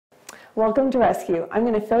Welcome to Rescue. I'm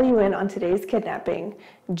going to fill you in on today's kidnapping,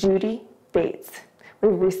 Judy Bates.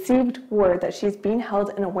 We've received word that she's being held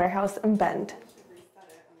in a warehouse in Bend.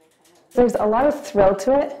 There's a lot of thrill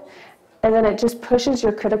to it, and then it just pushes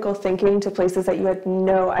your critical thinking to places that you had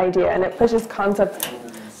no idea, and it pushes concepts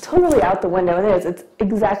totally out the window. It's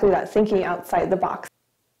exactly that, thinking outside the box.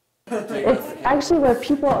 It's actually where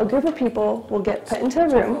a group of people will get put into a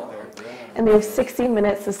room, and they have 60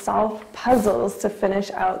 minutes to solve puzzles to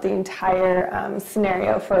finish out the entire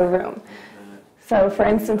scenario for a room. So for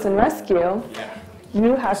instance, in Rescue,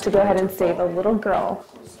 you have to go ahead and save a little girl.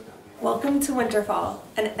 Welcome to Winterfall.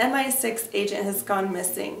 An MI6 agent has gone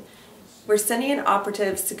missing. We're sending in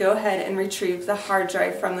operatives to go ahead and retrieve the hard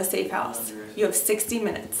drive from the safe house. You have 60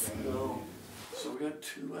 minutes. So we got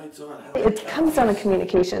 2 lights on. It comes down to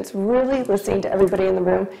communications, really listening to everybody in the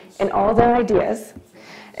room and all their ideas,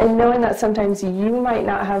 and knowing that sometimes you might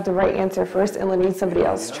not have the right answer first and letting somebody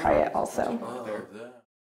else try it also.